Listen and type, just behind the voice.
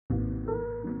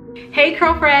Hey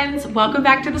curl friends, welcome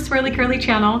back to the Swirly Curly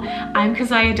channel. I'm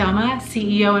Keziah Dama,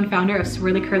 CEO and founder of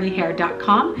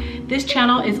SWIRLYCURLYhair.com. This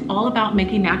channel is all about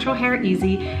making natural hair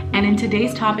easy, and in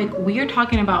today's topic, we are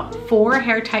talking about 4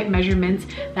 hair type measurements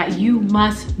that you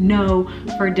must know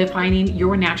for defining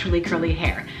your naturally curly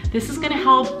hair. This is gonna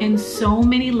help in so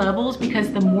many levels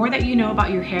because the more that you know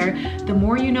about your hair, the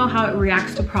more you know how it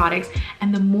reacts to products,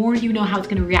 and the more you know how it's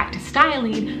gonna react to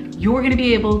styling, you're gonna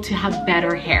be able to have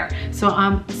better hair. So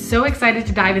I'm so excited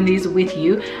to dive in these with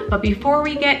you. But before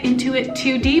we get into it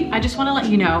too deep, I just wanna let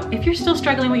you know, if you're still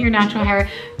struggling with your natural hair,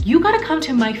 you gotta come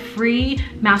to my free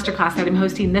masterclass that I'm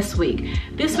hosting this week.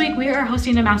 This week, we are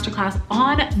hosting a masterclass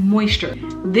on moisture.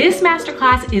 This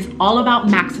masterclass is all about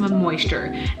maximum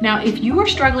moisture. Now, if you are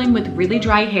struggling with really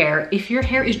dry hair, if your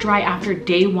hair is dry after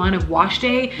day 1 of wash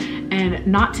day, and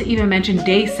not to even mention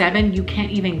day 7, you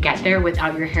can't even get there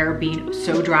without your hair being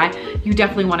so dry, you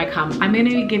definitely wanna come. I'm gonna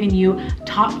be giving you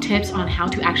top tips on how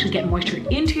to actually get moisture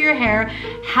into your hair,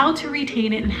 how to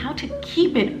retain it, and how to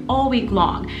keep it all week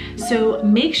long. So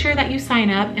make sure that you sign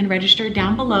up and register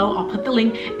down below. I'll put the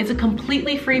link. It's a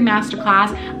completely free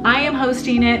masterclass. I am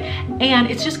hosting it, and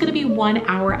it's just gonna be 1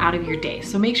 hour out of your day.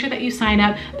 So make sure that you sign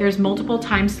up. There's multiple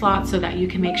time slots so that you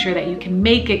can make sure that you can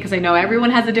make it, because I know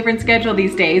everyone has a different schedule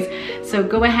these days. So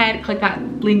go ahead, click that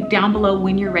link down below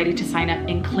when you're ready to sign up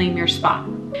and claim your spot.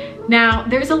 Now,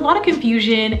 there's a lot of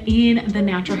confusion in the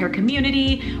natural hair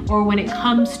community, or when it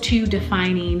comes to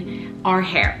defining our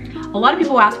hair. A lot of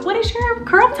people ask, what is your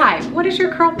curl type? What is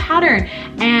your curl pattern?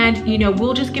 And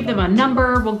we'll just give them a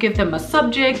number, we'll give them a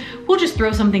subject, we'll just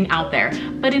throw something out there.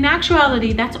 But in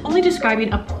actuality, that's only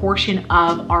describing a portion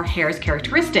of our hair's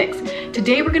characteristics.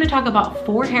 Today, we're gonna talk about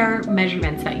 4 hair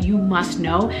measurements that you must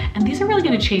know, and these are really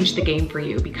gonna change the game for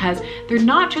you because they're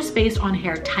not just based on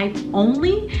hair type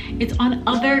only, it's on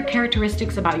other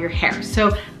characteristics about your hair.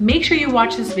 So make sure you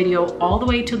watch this video all the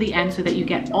way to the end so that you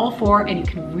get all 4 and you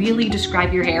can really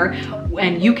describe your hair,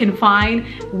 and you can find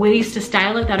ways to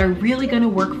style it that are really gonna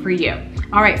work for you.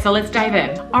 All right, so let's dive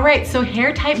in. All right, so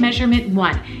hair type measurement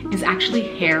 1 is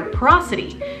actually hair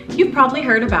porosity. You've probably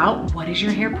heard about what is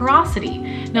your hair porosity.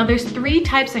 Now there's 3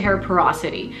 types of hair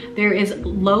porosity. There is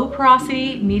low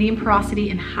porosity, medium porosity,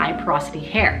 and high porosity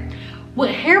hair. What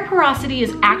hair porosity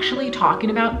is actually talking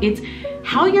about, it's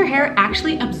how your hair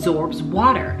actually absorbs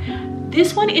water.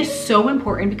 This one is so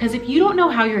important because if you don't know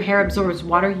how your hair absorbs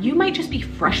water, you might just be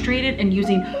frustrated and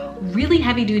using really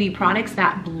heavy duty products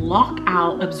that block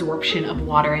out absorption of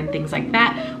water and things like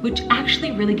that, which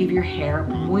actually really give your hair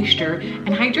moisture and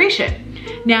hydration.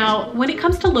 Now, when it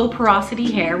comes to low porosity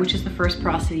hair, which is the first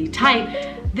porosity type,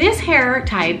 this hair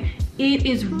type, it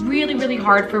is really, really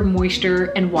hard for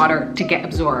moisture and water to get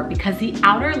absorbed because the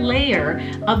outer layer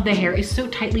of the hair is so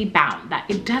tightly bound that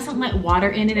it doesn't let water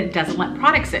in and it doesn't let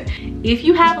products in. If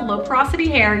you have low porosity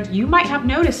hair, you might have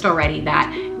noticed already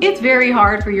that it's very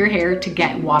hard for your hair to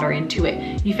get water into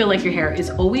it. You feel like your hair is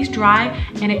always dry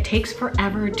and it takes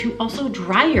forever to also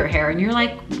dry your hair. And you're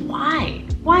like, why?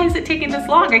 Why is it taking this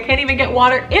long? I can't even get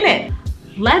water in it.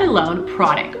 Let alone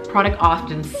product. Product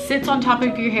often sits on top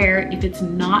of your hair if it's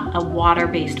not a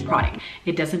water-based product.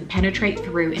 It doesn't penetrate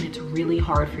through and it's really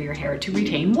hard for your hair to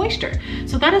retain moisture.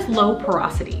 So that is low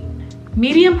porosity.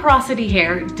 Medium porosity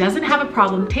hair doesn't have a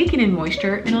problem taking in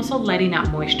moisture and also letting out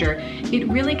moisture. It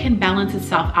really can balance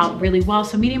itself out really well,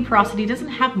 so medium porosity doesn't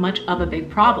have much of a big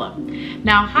problem.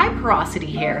 Now, high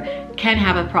porosity hair can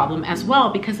have a problem as well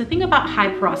because the thing about high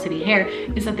porosity hair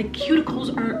is that the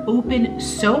cuticles are open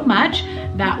so much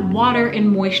that water and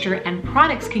moisture and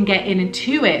products can get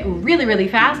into it really, really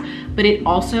fast, but it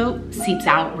also seeps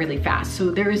out really fast. So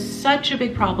there is such a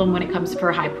big problem when it comes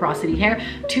for high porosity hair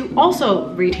to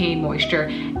also retain moisture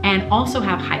and also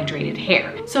have hydrated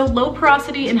hair. So low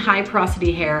porosity and high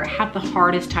porosity hair have the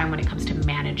hardest time when it comes to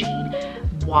managing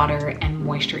water and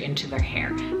moisture into their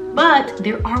hair. But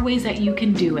there are ways that you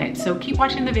can do it. So keep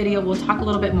watching the video. We'll talk a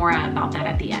little bit more about that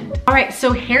at the end. All right,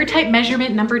 so hair type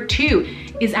measurement number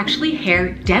 2 is actually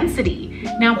hair density.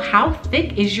 Now, how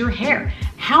thick is your hair?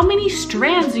 How many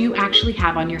strands you actually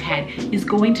have on your head is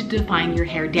going to define your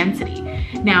hair density.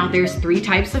 Now, there's 3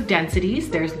 types of densities.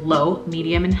 There's low,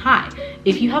 medium, and high.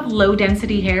 If you have low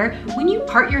density hair, when you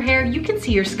part your hair, you can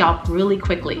see your scalp really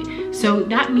quickly. So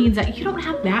that means that you don't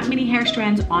have that many hair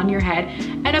strands on your head.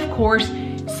 And of course,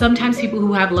 sometimes people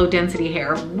who have low density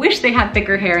hair wish they had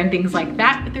thicker hair and things like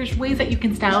that, but there's ways that you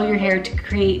can style your hair to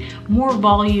create more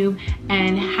volume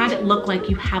and have it look like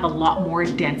you have a lot more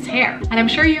dense hair. And I'm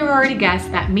sure you already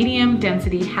guessed that medium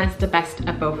density has the best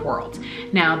of both worlds.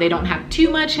 Now, they don't have too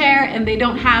much hair and they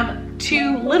don't have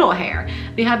too little hair.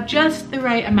 They have just the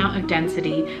right amount of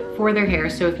density for their hair.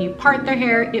 So if you part their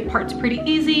hair, it parts pretty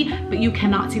easy, but you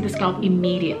cannot see the scalp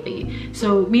immediately.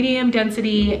 So medium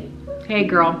density, hey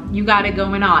girl, you got it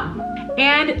going on.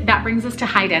 And that brings us to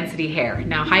high density hair.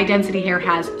 Now, high density hair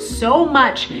has so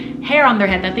much hair on their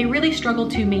head that they really struggle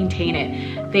to maintain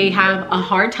it. They have a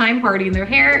hard time parting their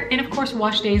hair, and of course,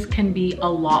 wash days can be a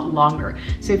lot longer.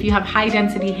 So if you have high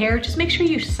density hair, just make sure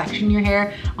you section your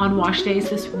hair on wash days.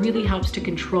 This really helps to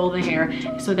control the hair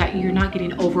so that you're not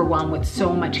getting overwhelmed with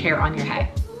so much hair on your head.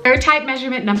 Hair type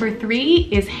measurement number 3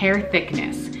 is hair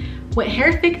thickness. What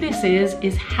hair thickness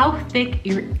is how thick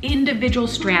your individual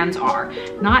strands are.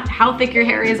 Not how thick your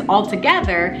hair is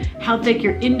altogether, how thick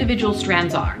your individual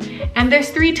strands are. And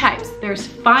there's 3 types. There's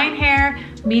fine hair,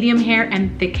 medium hair,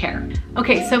 and thick hair.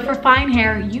 Okay, so for fine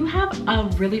hair, you have a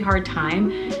really hard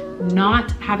time not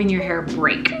having your hair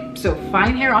break. So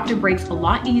fine hair often breaks a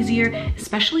lot easier,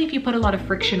 especially if you put a lot of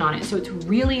friction on it. So it's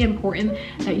really important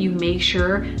that you make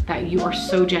sure that you are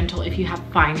so gentle if you have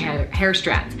fine hair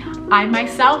strands. I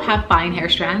myself have fine hair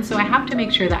strands, so I have to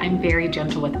make sure that I'm very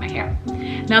gentle with my hair.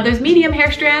 Now there's medium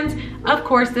hair strands. Of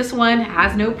course, this one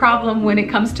has no problem when it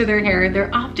comes to their hair. They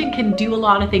often can do a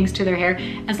lot of things to their hair.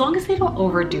 As long as they don't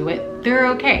overdo it, they're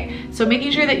okay. So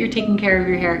making sure that you're taking care of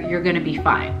your hair, you're gonna be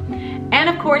fine. And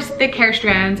of course, thick hair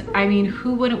strands. I mean,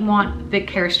 who wouldn't want thick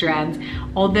hair strands?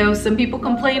 Although some people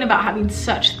complain about having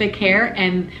such thick hair,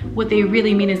 and what they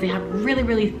really mean is they have really,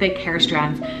 really thick hair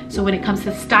strands. So when it comes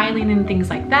to styling and things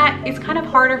like that, it's kind of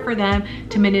harder for them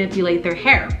to manipulate their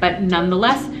hair. But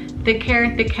nonetheless, thick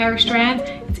hair strands,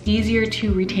 it's easier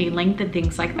to retain length and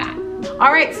things like that.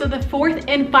 All right, so the 4th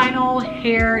and final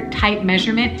hair type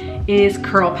measurement is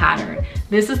curl pattern.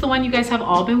 This is the one you guys have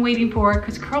all been waiting for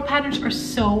because curl patterns are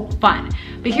so fun.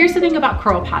 But here's the thing about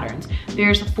curl patterns.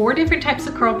 There's 4 different types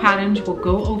of curl patterns. We'll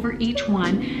go over each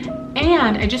one.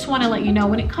 And I just wanna let you know,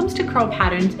 when it comes to curl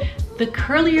patterns, the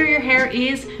curlier your hair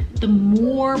is, the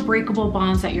more breakable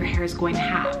bonds that your hair is going to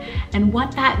have. And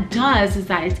what that does is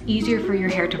that it's easier for your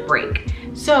hair to break.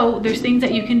 So there's things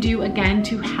that you can do again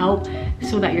to help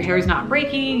so that your hair is not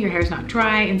breaking, your hair is not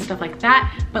dry and stuff like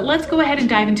that. But let's go ahead and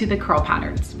dive into the curl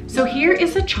patterns. So here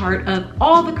is a chart of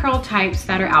all the curl types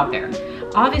that are out there.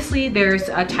 Obviously there's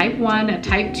a type 1, a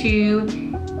type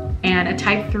 2, and a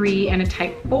type 3, and a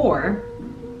type 4.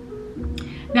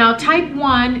 Now type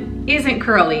 1 isn't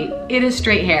curly, it is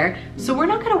straight hair, so we're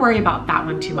not gonna worry about that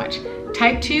one too much.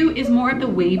 Type 2 is more of the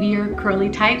wavier curly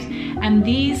types, and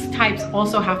these types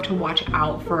also have to watch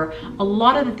out for a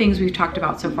lot of the things we've talked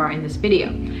about so far in this video.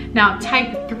 Now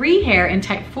type 3 hair and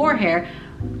type 4 hair,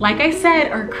 like I said,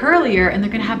 are curlier and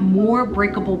they're gonna have more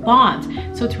breakable bonds.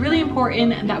 So it's really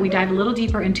important that we dive a little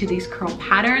deeper into these curl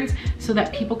patterns so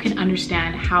that people can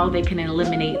understand how they can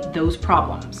eliminate those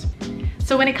problems.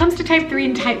 So when it comes to type 3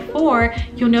 and type 4,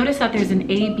 you'll notice that there's an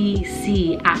A, B,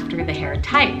 C after the hair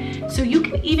type. So you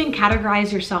can even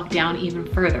categorize yourself down even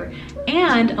further.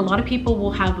 And a lot of people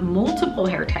will have multiple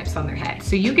hair types on their head.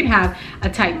 So you can have a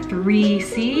type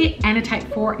 3C and a type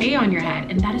 4A on your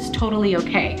head, and that is totally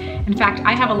okay. In fact,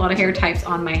 I have a lot of hair types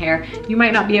on my hair. You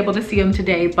might not be able to see them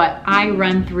today, but I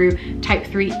run through type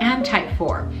 3 and type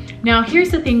 4. Now, here's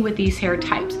the thing with these hair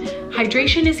types.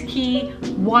 Hydration is key,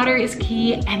 water is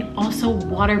key, and also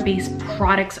water-based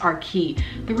products are key.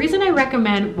 The reason I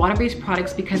recommend water-based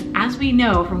products because, as we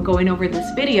know from going over this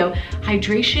video,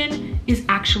 hydration is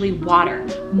actually water.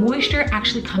 Moisture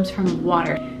actually comes from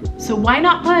water. So why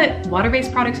not put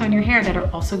water-based products on your hair that are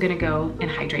also gonna go and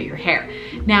hydrate your hair?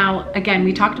 Now, again,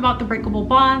 we talked about the breakable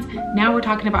bonds. Now we're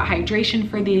talking about hydration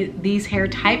for these hair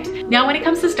types. Now, when it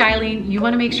comes to styling, you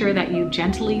wanna make sure that you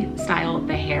gently style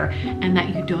the hair and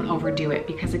that you don't overdo it,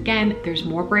 because again, there's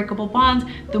more breakable bonds.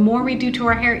 The more we do to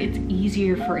our hair, it's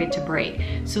easier for it to break.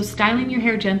 So styling your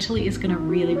hair gently is gonna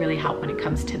really, really help when it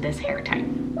comes to this hair type.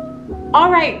 All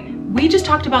right, we just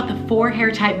talked about the 4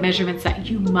 hair type measurements that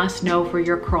you must know for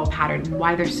your curl pattern and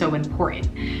why they're so important.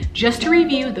 Just to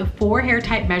review, the 4 hair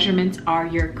type measurements are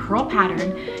your curl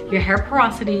pattern, your hair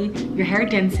porosity, your hair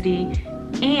density,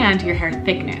 and your hair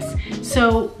thickness.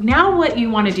 So now what you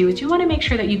wanna do is you wanna make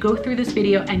sure that you go through this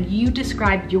video and you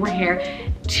describe your hair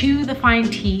to the fine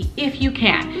T if you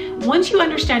can. Once you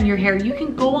understand your hair, you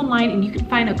can go online and you can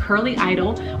find a curly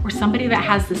idol or somebody that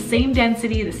has the same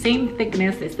density, the same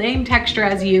thickness, the same texture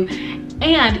as you,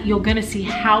 and you're gonna see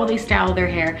how they style their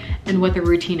hair and what their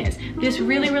routine is. This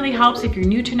really, really helps if you're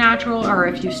new to natural or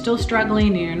if you're still struggling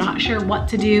and you're not sure what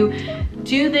to do.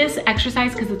 do this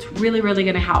exercise because it's really, really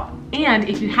gonna help. And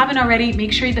if you haven't already,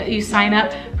 make sure that you sign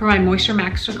up for my Moisture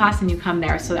Masterclass and you come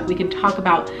there so that we can talk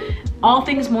about all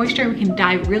things moisture and we can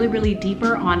dive really, really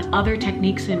deeper on other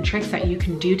techniques and tricks that you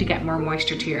can do to get more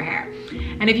moisture to your hair.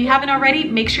 And if you haven't already,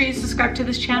 make sure you subscribe to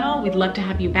this channel. We'd love to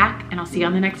have you back, and I'll see you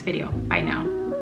on the next video. Bye now.